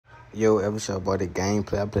Yo, ever show about the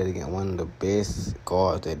gameplay? I played against one of the best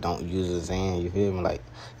guards that don't use a ZEN. You feel me? Like,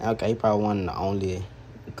 okay, he probably one of the only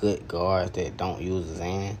good guards that don't use a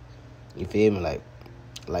ZEN. You feel me? Like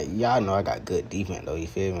y'all know I got good defense though. You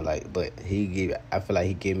feel me? Like, but I feel like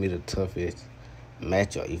he gave me the toughest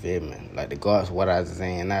matchup. You feel me? Like the guards, what I was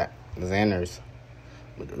saying, not the Zanners,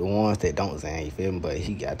 but the ones that don't Zan. You feel me? But I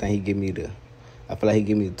think he give me the. I feel like he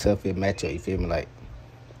give me the toughest matchup. You feel me? Like.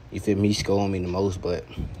 You feel me? He scoring me the most, but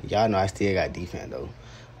y'all know I still got defense though.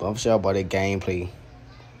 But I'm sure about that gameplay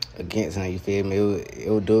against him. You feel me?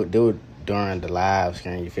 It was during the live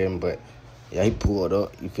screen. You feel me? But yeah, he pulled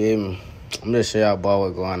up. You feel me? I'm just sure y'all about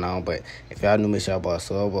what's going on. But if y'all knew me, y'all about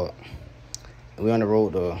sub up. We on the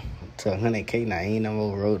road to 100K now. Ain't no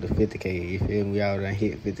more road to 50K. You feel me? We all done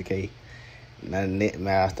hit 50K. Now the net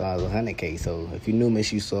milestone is 100K. So if you knew me,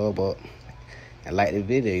 you sub up. And like the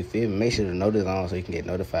video, you feel me? Make sure the notice on so you can get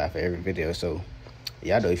notified for every video. So,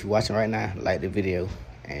 y'all know if you're watching right now, like the video.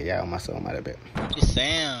 And y'all my soul might have been. It's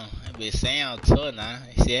Sam. It's Sam tough now.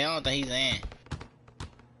 See, I don't think he's in.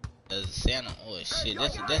 Cause Sam, oh shit,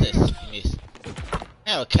 that's a miss.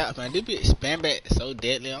 Hell, cap man, this bitch spam back so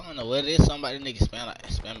deadly. I don't know what it is. Somebody nigga spam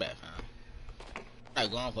back, fam. I'm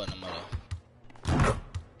not going for it no more though.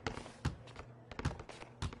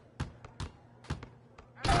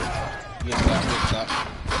 Good stop.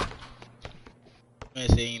 I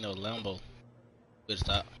ain't saying no Lambo. Good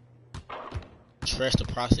stop. Trust the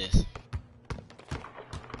process.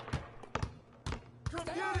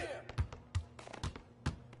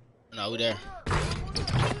 No, we there.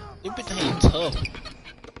 You bitch ain't tough.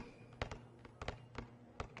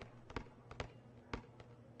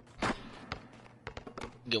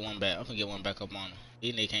 Get one back. I'm gonna get one back up on him.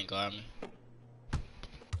 These niggas can't guard me.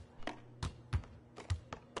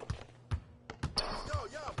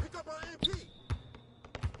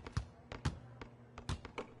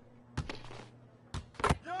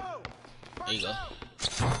 There you go.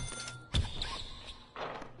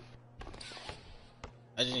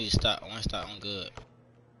 I just need to stop. One stop on good.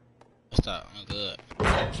 One stop on good.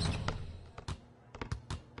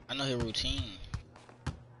 I know his routine.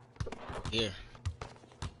 Here.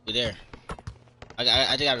 We there.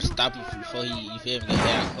 I just gotta stop him before he, you feel me, get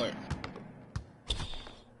out of court.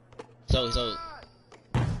 So.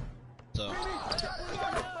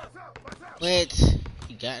 What?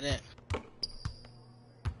 You got that?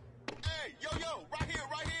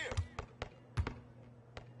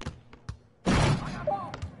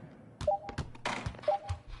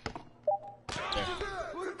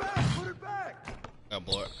 Got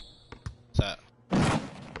bored. What's up?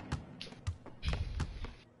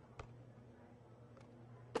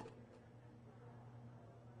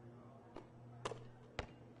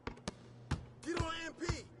 Get on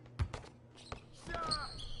MP.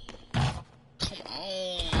 Come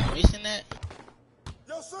on, missing that?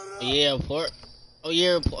 Yeah, port. Oh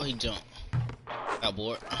yeah, port. He jumped. Got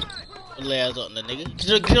bored. Put legs up, the nigga.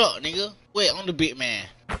 Get up, nigga. Wait, on the big man.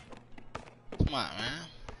 Come on, man.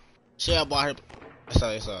 Shell bought her.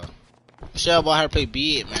 That's all. Shell bought her to play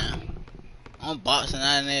big, man. I'm boxing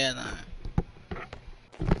out in there now.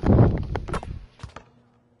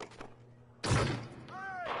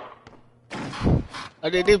 Oh,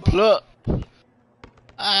 they did pluck.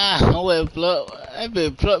 I'm with pluck. That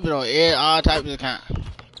bitch pluck been on all types of kind.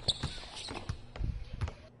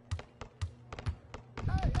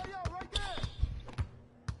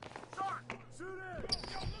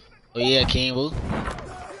 Oh yeah, King Boo.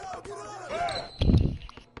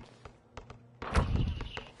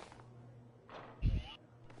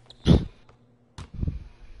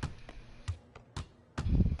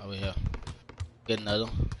 Over here. Get another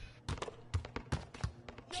one.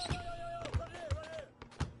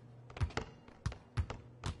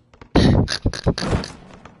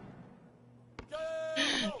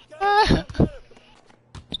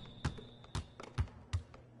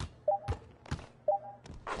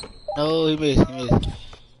 No, he missed.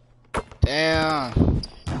 Damn.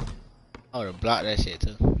 I would've blocked that shit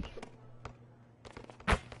too.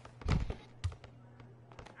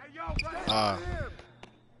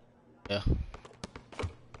 Yeah.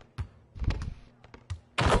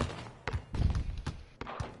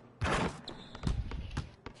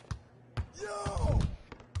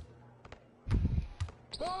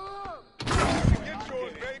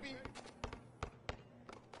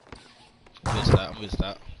 I'm gonna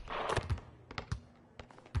stop.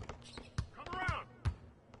 Come around.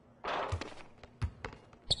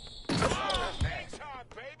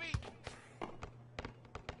 Baby.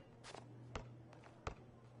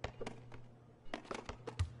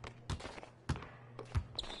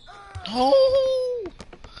 Oh,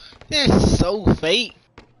 that's so fake.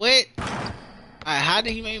 What? Alright, how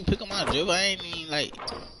did he make me pick up my dribble? I ain't even like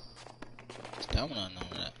stamina on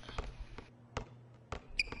that.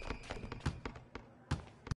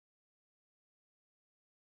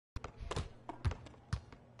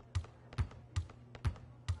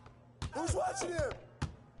 Who's watching him?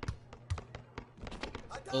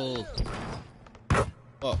 Oh.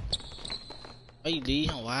 Oh. Why you leave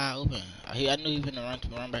him wide open? I knew he was gonna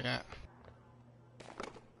run back out.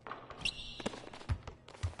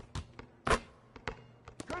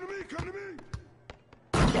 Come to me, come to me.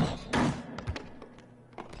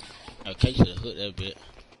 Okay, should have hooked that bit.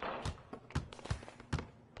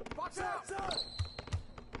 Watch out.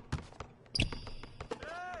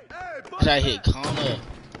 Hey, I tried to hit corner. Hey,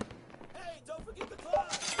 don't forget the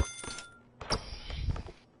clock.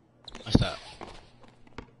 What's up?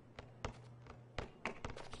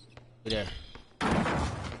 Over there.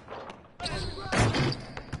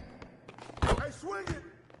 Hey, swing it.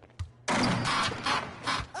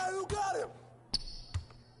 Hey, who got him?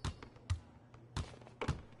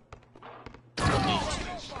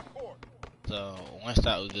 So, one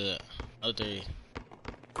stop was good. No three.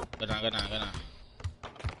 Go down. Got him.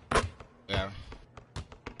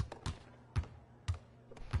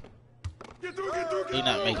 Get through. He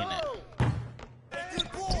not making that.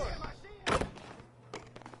 Get bored.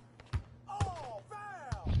 Oh,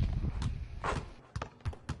 foul.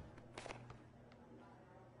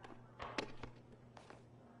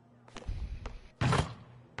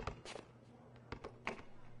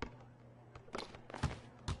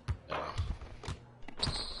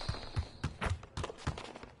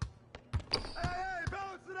 Hey,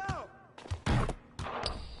 balance it out.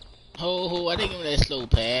 Oh, I didn't give him that slow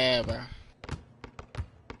pad, bro.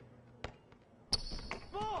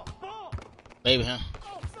 Ball. Baby, huh?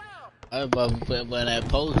 Oh, foul. I was about to put him on that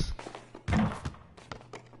post.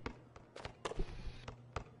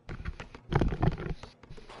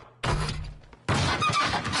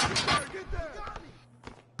 Get there.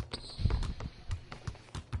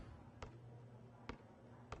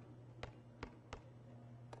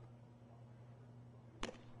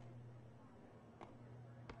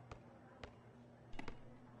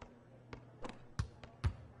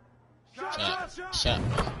 Shot.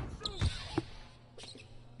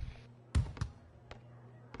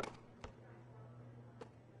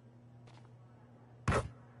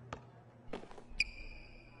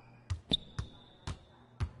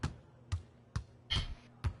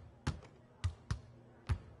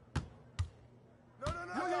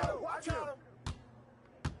 No. Watch out.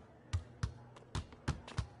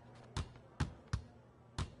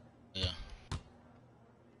 Yeah.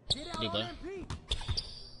 Get Hey, bud. MP.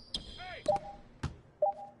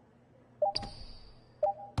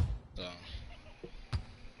 So,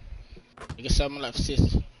 you get something like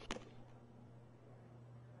 60.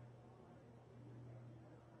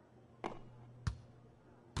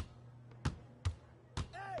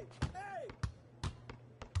 Hey.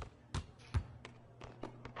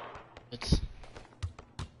 It's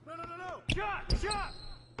No. Shot.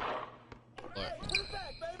 or Put it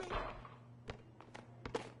back, baby.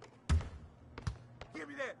 Give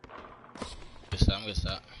me that. good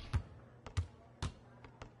stop.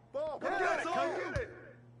 Ball. Come get it.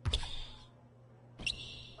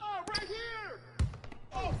 Oh, right here.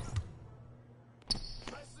 Oh.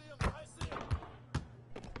 I see him.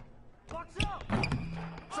 Watch out.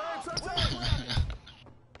 Same.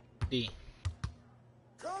 D.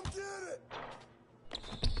 Come get it.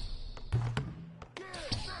 Get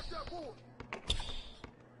it. Smash that board.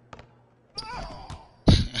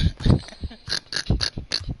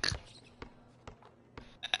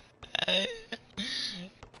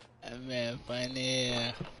 That man funny.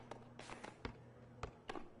 Hey,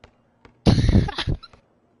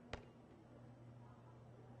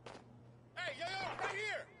 yo, right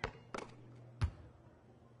here.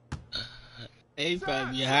 He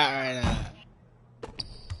probably be hot right now.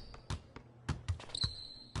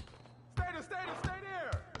 Stay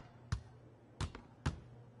there.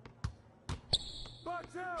 Box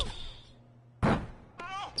out.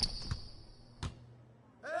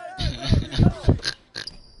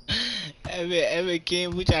 Hey, Every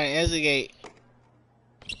king we trying to instigate.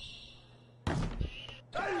 there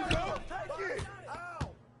you go. Take it. Ow.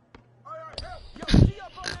 All right, help. Yo, G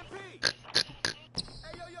up on MP.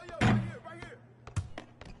 Hey, yo, right here.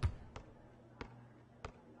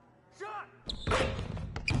 Shot.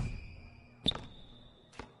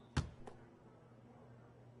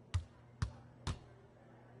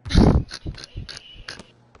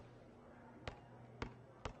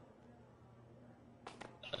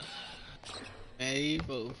 Man, you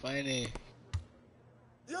folks funny.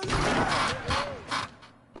 Yo.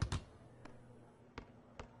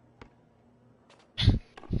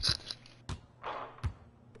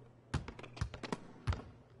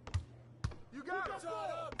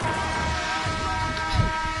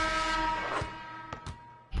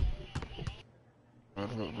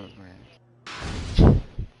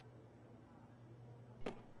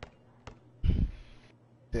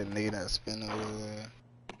 That nigga that spin over there.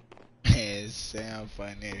 Man, sound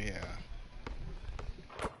funny here.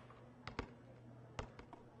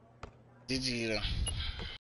 GG though.